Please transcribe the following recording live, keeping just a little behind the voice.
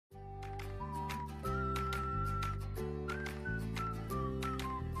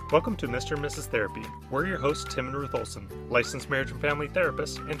Welcome to Mr. and Mrs. Therapy. We're your hosts, Tim and Ruth Olson, licensed marriage and family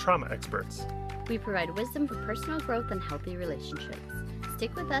therapists and trauma experts. We provide wisdom for personal growth and healthy relationships.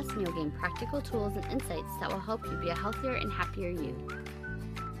 Stick with us and you'll gain practical tools and insights that will help you be a healthier and happier you.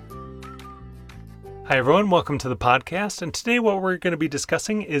 Hi everyone, welcome to the podcast. And today what we're going to be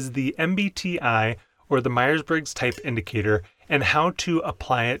discussing is the MBTI, or the Myers-Briggs Type Indicator, and how to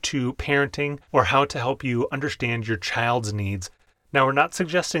apply it to parenting or how to help you understand your child's needs. Now, we're not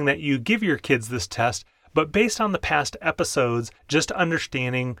suggesting that you give your kids this test, but based on the past episodes, just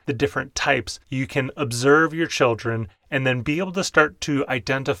understanding the different types, you can observe your children and then be able to start to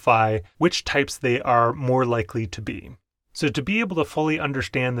identify which types they are more likely to be. So to be able to fully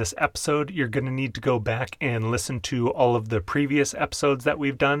understand this episode, you're going to need to go back and listen to all of the previous episodes that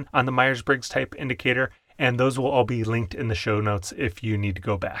we've done on the Myers-Briggs Type Indicator, and those will all be linked in the show notes if you need to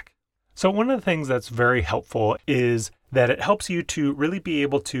go back. So one of the things that's very helpful is that it helps you to really be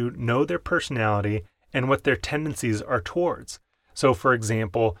able to know their personality and what their tendencies are towards. So for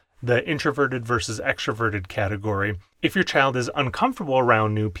example, the introverted versus extroverted category, if your child is uncomfortable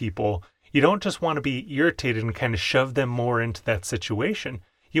around new people, you don't just want to be irritated and kind of shove them more into that situation.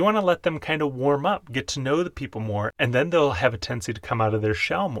 You want to let them kind of warm up, get to know the people more, and then they'll have a tendency to come out of their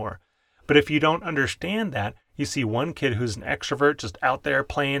shell more. But if you don't understand that, you see one kid who's an extrovert just out there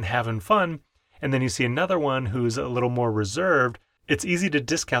playing, having fun, and then you see another one who's a little more reserved, it's easy to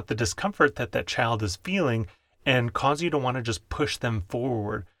discount the discomfort that that child is feeling and cause you to want to just push them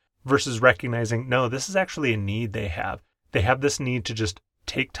forward versus recognizing, no, this is actually a need they have. They have this need to just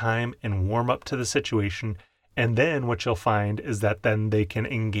take time and warm up to the situation. And then what you'll find is that then they can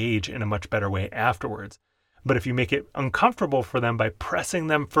engage in a much better way afterwards. But if you make it uncomfortable for them by pressing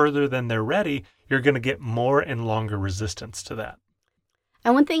them further than they're ready, you're going to get more and longer resistance to that.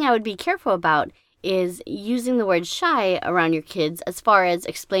 And one thing I would be careful about is using the word shy around your kids as far as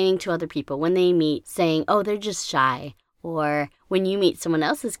explaining to other people when they meet, saying, oh, they're just shy. Or when you meet someone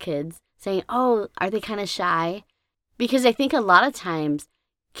else's kids, saying, oh, are they kind of shy? Because I think a lot of times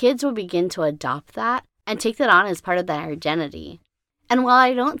kids will begin to adopt that and take that on as part of their identity. And while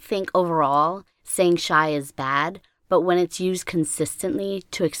I don't think overall saying shy is bad, but when it's used consistently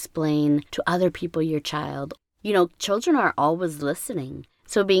to explain to other people your child, children are always listening.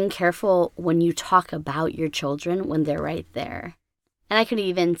 So being careful when you talk about your children when they're right there. And I could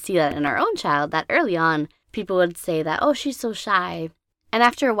even see that in our own child, that early on, people would say that, oh, she's so shy. And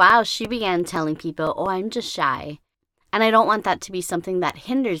after a while, she began telling people, oh, I'm just shy. And I don't want that to be something that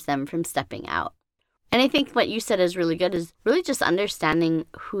hinders them from stepping out. And I think what you said is really good, is really just understanding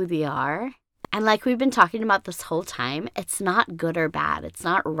who they are. And like we've been talking about this whole time, it's not good or bad. It's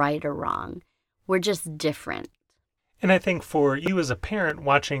not right or wrong. We're just different. And I think for you as a parent,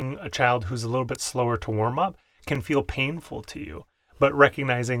 watching a child who's a little bit slower to warm up can feel painful to you. But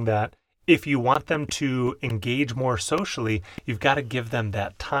recognizing that if you want them to engage more socially, you've got to give them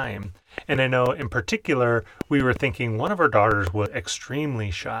that time. And I know in particular, we were thinking one of our daughters was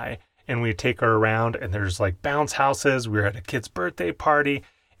extremely shy, and we'd take her around and there's like bounce houses. We were at a kid's birthday party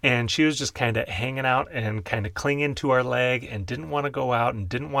and she was just kind of hanging out and kind of clinging to our leg and didn't want to go out and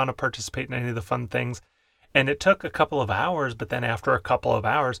didn't want to participate in any of the fun things. And it took a couple of hours, but then after a couple of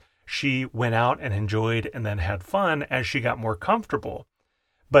hours, she went out and enjoyed and then had fun as she got more comfortable.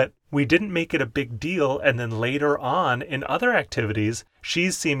 But we didn't make it a big deal. And then later on in other activities,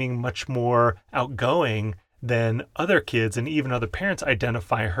 she's seeming much more outgoing than other kids, and even other parents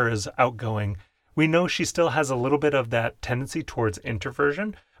identify her as outgoing. We know she still has a little bit of that tendency towards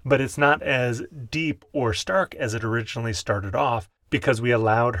introversion, but it's not as deep or stark as it originally started off, because we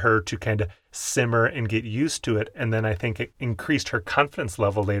allowed her to kind of simmer and get used to it. And then I think it increased her confidence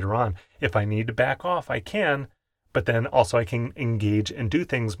level later on. If I need to back off, I can, but then also I can engage and do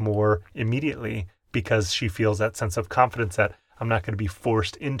things more immediately because she feels that sense of confidence that I'm not going to be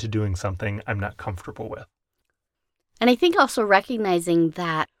forced into doing something I'm not comfortable with. And I think also recognizing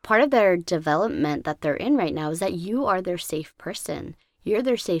that part of their development that they're in right now is that you are their safe person. You're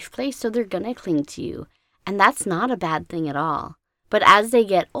their safe place, so they're going to cling to you. And that's not a bad thing at all. But as they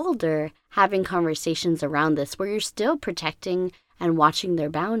get older, having conversations around this where you're still protecting and watching their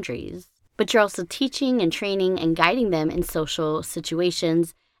boundaries, but you're also teaching and training and guiding them in social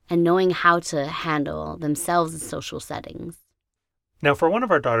situations and knowing how to handle themselves in social settings. Now, for one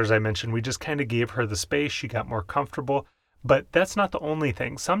of our daughters I mentioned, we just kind of gave her the space. She got more comfortable, but that's not the only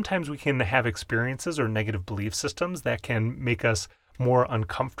thing. Sometimes we can have experiences or negative belief systems that can make us more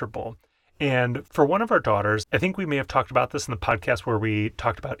uncomfortable. And for one of our daughters, I think we may have talked about this in the podcast where we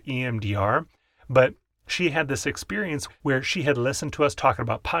talked about EMDR, but she had this experience where she had listened to us talking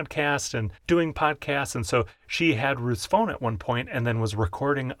about podcasts and doing podcasts. And so she had Ruth's phone at one point and then was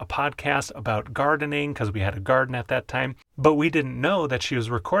recording a podcast about gardening because we had a garden at that time. But we didn't know that she was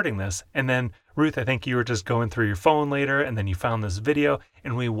recording this. And then Ruth, I think you were just going through your phone later and then you found this video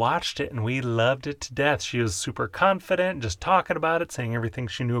and we watched it and we loved it to death. She was super confident, just talking about it, saying everything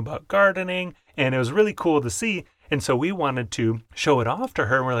she knew about gardening. And it was really cool to see. And so we wanted to show it off to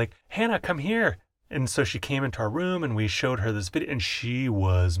her. And we're like, Hannah, come here. And so she came into our room and we showed her this video and she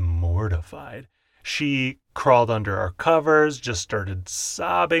was mortified. She crawled under our covers, just started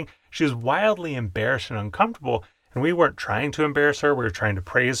sobbing. She was wildly embarrassed and uncomfortable. And we weren't trying to embarrass her. We were trying to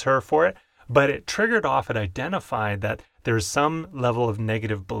praise her for it. But it triggered off, it identified that there's some level of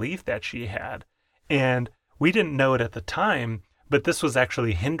negative belief that she had. And we didn't know it at the time, but this was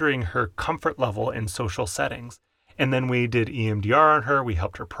actually hindering her comfort level in social settings. And then we did EMDR on her. We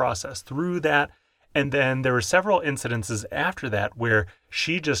helped her process through that. And then there were several incidences after that where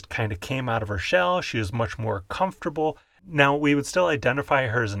she just kind of came out of her shell. She was much more comfortable. Now, we would still identify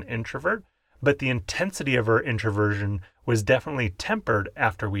her as an introvert, but the intensity of her introversion was definitely tempered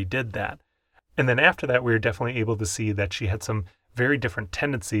after we did that. And then after that, we were definitely able to see that she had some very different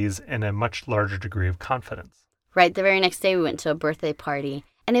tendencies and a much larger degree of confidence. Right. The very next day, we went to a birthday party.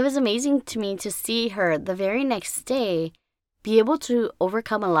 And it was amazing to me to see her the very next day be able to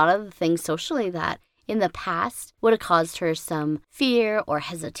overcome a lot of the things socially that in the past would have caused her some fear or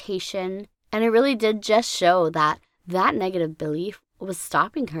hesitation. And it really did just show that that negative belief was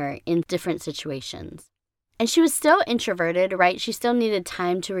stopping her in different situations. And she was still introverted, right? She still needed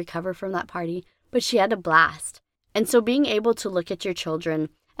time to recover from that party, but she had a blast. And so being able to look at your children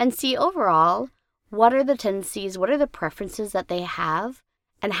and see overall, what are the tendencies, what are the preferences that they have,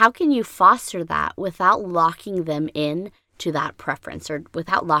 and how can you foster that without locking them in to that preference or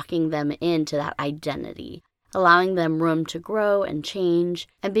without locking them into that identity, allowing them room to grow and change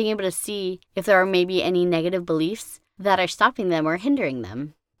and being able to see if there are maybe any negative beliefs that are stopping them or hindering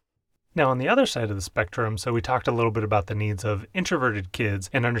them. Now, on the other side of the spectrum, so we talked a little bit about the needs of introverted kids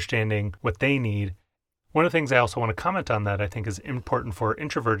and understanding what they need. One of the things I also want to comment on that I think is important for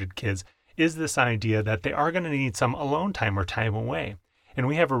introverted kids is this idea that they are going to need some alone time or time away. And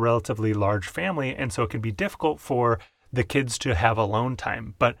we have a relatively large family, and so it can be difficult for the kids to have alone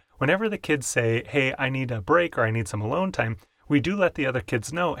time. But whenever the kids say, hey, I need a break or I need some alone time, we do let the other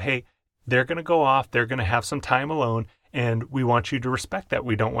kids know, hey, they're going to go off, they're going to have some time alone, and we want you to respect that.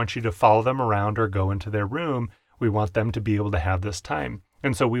 We don't want you to follow them around or go into their room. We want them to be able to have this time.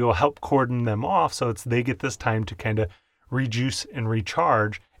 And so we will help cordon them off so they get this time to kind of rejuice and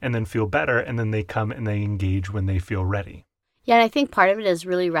recharge and then feel better, and then they come and they engage when they feel ready. Yeah, and I think part of it is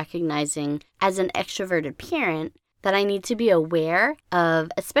really recognizing as an extroverted parent that I need to be aware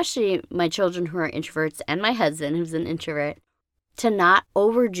of, especially my children who are introverts and my husband who's an introvert, to not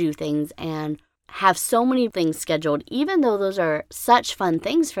overdo things and have so many things scheduled, even though those are such fun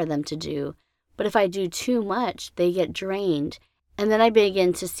things for them to do. But if I do too much, they get drained. And then I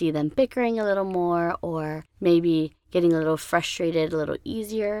begin to see them bickering a little more or maybe getting a little frustrated a little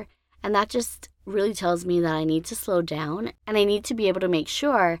easier. And that just really tells me that I need to slow down and I need to be able to make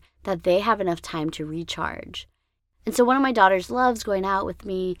sure that they have enough time to recharge. And so one of my daughters loves going out with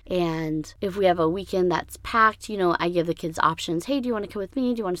me, and if we have a weekend that's packed, I give the kids options. Hey, do you want to come with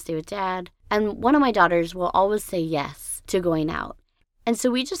me? Do you want to stay with Dad? And one of my daughters will always say yes to going out. And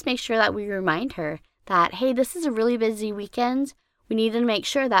so we just make sure that we remind her that, hey, this is a really busy weekend. We need to make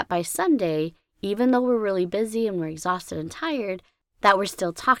sure that by Sunday, even though we're really busy and we're exhausted and tired, that we're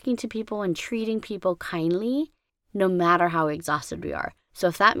still talking to people and treating people kindly, no matter how exhausted we are. So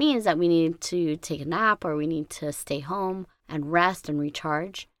if that means that we need to take a nap or we need to stay home and rest and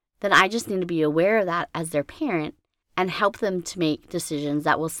recharge, then I just need to be aware of that as their parent and help them to make decisions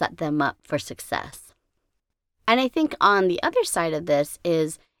that will set them up for success. And I think on the other side of this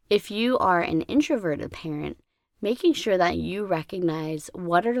is if you are an introverted parent, making sure that you recognize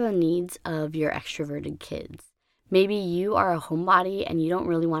what are the needs of your extroverted kids. Maybe you are a homebody and you don't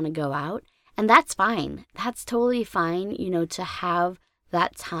really want to go out, and that's fine. That's totally fine, to have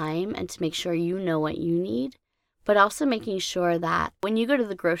that time and to make sure you know what you need, but also making sure that when you go to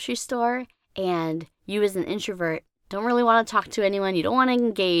the grocery store and you as an introvert don't really want to talk to anyone, you don't want to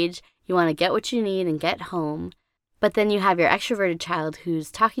engage, you want to get what you need and get home, but then you have your extroverted child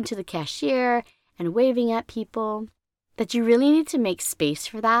who's talking to the cashier and waving at people, that you really need to make space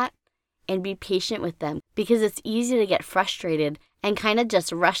for that and be patient with them, because it's easy to get frustrated and kind of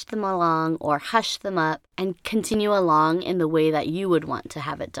just rush them along or hush them up and continue along in the way that you would want to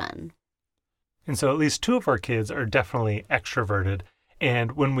have it done. And so at least two of our kids are definitely extroverted.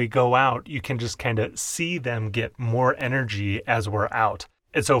 And when we go out, you can just kind of see them get more energy as we're out.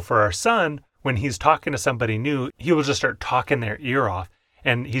 And so for our son, when he's talking to somebody new, he will just start talking their ear off.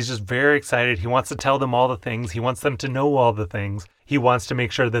 And he's just very excited. He wants to tell them all the things. He wants them to know all the things. He wants to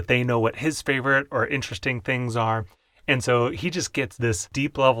make sure that they know what his favorite or interesting things are. And so he just gets this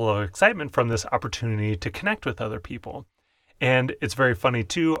deep level of excitement from this opportunity to connect with other people. And it's very funny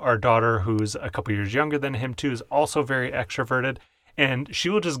too. Our daughter, who's a couple years younger than him too, is also very extroverted. And she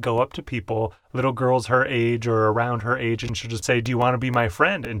will just go up to people, little girls her age or around her age, and she'll just say, "Do you want to be my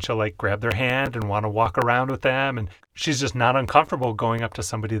friend?" And she'll like grab their hand and want to walk around with them. And she's just not uncomfortable going up to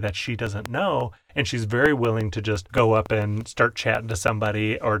somebody that she doesn't know. And she's very willing to just go up and start chatting to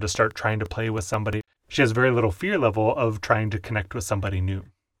somebody or to start trying to play with somebody. She has very little fear level of trying to connect with somebody new.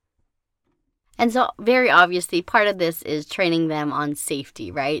 And so very obviously part of this is training them on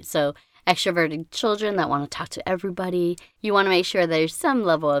safety, right? So extroverted children that want to talk to everybody, you want to make sure there's some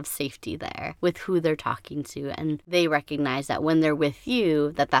level of safety there with who they're talking to, and they recognize that when they're with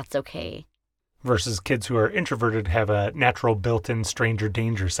you, that's okay. Versus kids who are introverted have a natural built-in stranger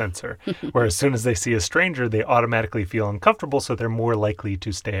danger sensor, where as soon as they see a stranger, they automatically feel uncomfortable, so they're more likely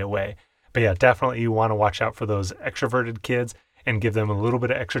to stay away. But yeah, definitely you want to watch out for those extroverted kids and give them a little bit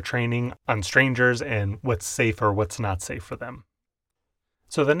of extra training on strangers and what's safe or what's not safe for them.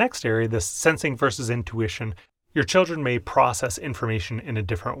 So the next area, this sensing versus intuition, your children may process information in a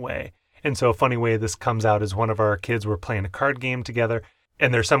different way. And so a funny way this comes out is one of our kids were playing a card game together,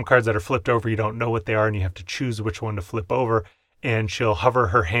 and there's some cards that are flipped over, you don't know what they are, and you have to choose which one to flip over. And she'll hover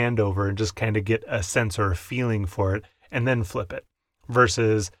her hand over and just kind of get a sense or a feeling for it and then flip it.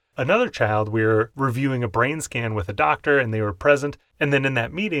 Versus another child, we were reviewing a brain scan with a doctor and they were present. And then in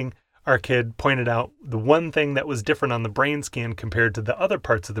that meeting, our kid pointed out the one thing that was different on the brain scan compared to the other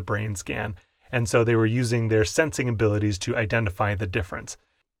parts of the brain scan. And so they were using their sensing abilities to identify the difference.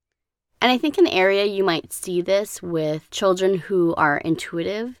 And I think an area you might see this with children who are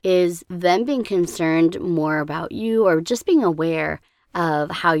intuitive is them being concerned more about you or just being aware of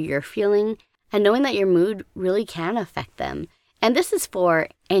how you're feeling and knowing that your mood really can affect them. And this is for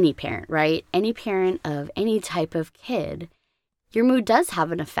any parent, right? Any parent of any type of kid. Your mood does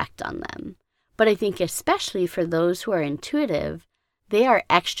have an effect on them. But I think especially for those who are intuitive, they are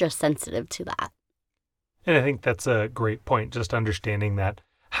extra sensitive to that. And I think that's a great point, just understanding that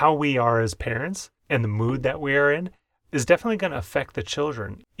how we are as parents and the mood that we are in is definitely going to affect the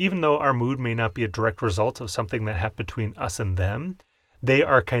children. Even though our mood may not be a direct result of something that happened between us and them, they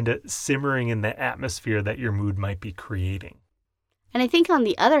are kind of simmering in the atmosphere that your mood might be creating. And I think on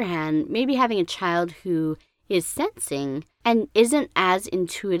the other hand, maybe having a child who is sensing and isn't as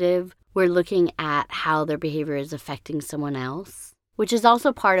intuitive, we're looking at how their behavior is affecting someone else, which is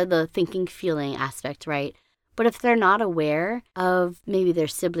also part of the thinking, feeling aspect, right? But if they're not aware of maybe their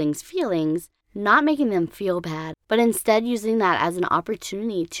siblings' feelings, not making them feel bad, but instead using that as an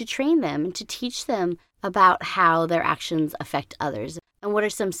opportunity to train them and to teach them about how their actions affect others and what are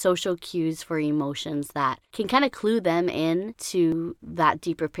some social cues for emotions that can kind of clue them in to that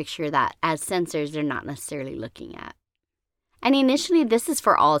deeper picture that as sensors they're not necessarily looking at. And initially, this is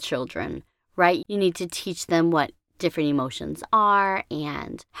for all children, right? You need to teach them what different emotions are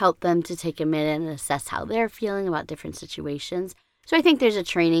and help them to take a minute and assess how they're feeling about different situations. So I think there's a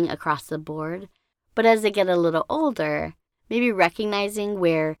training across the board. But as they get a little older, maybe recognizing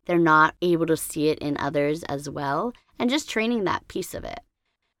where they're not able to see it in others as well, and just training that piece of it.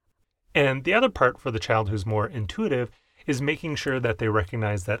 And the other part for the child who's more intuitive is making sure that they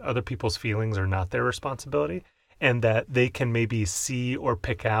recognize that other people's feelings are not their responsibility and that they can maybe see or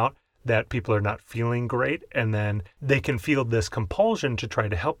pick out that people are not feeling great, and then they can feel this compulsion to try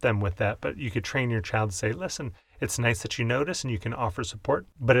to help them with that. But you could train your child to say, listen, it's nice that you notice and you can offer support,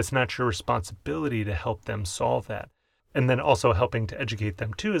 but it's not your responsibility to help them solve that. And then also helping to educate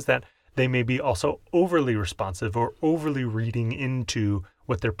them too is that they may be also overly responsive or overly reading into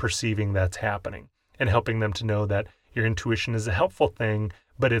what they're perceiving that's happening, and helping them to know that your intuition is a helpful thing,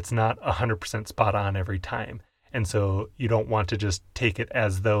 but it's not 100% spot on every time. And so you don't want to just take it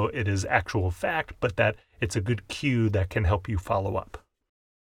as though it is actual fact, but that it's a good cue that can help you follow up.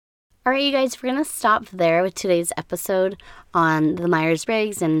 All right, you guys, we're going to stop there with today's episode on the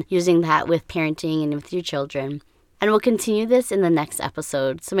Myers-Briggs and using that with parenting and with your children. And we'll continue this in the next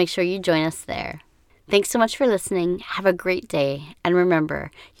episode, so make sure you join us there. Thanks so much for listening. Have a great day. And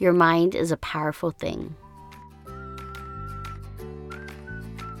remember, your mind is a powerful thing.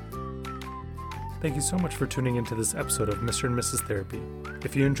 Thank you so much for tuning into this episode of Mr. and Mrs. Therapy.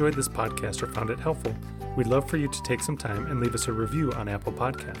 If you enjoyed this podcast or found it helpful, we'd love for you to take some time and leave us a review on Apple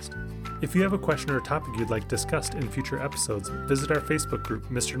Podcast. If you have a question or a topic you'd like discussed in future episodes, visit our Facebook group,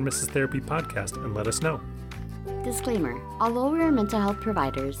 Mr. and Mrs. Therapy Podcast, and let us know. Disclaimer: although we are mental health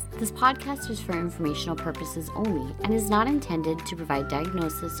providers, this podcast is for informational purposes only and is not intended to provide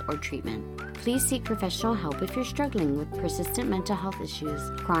diagnosis or treatment. Please seek professional help if you're struggling with persistent mental health issues,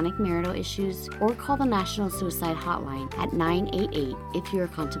 chronic marital issues, or call the National Suicide Hotline at 988 if you are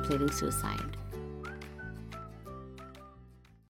contemplating suicide.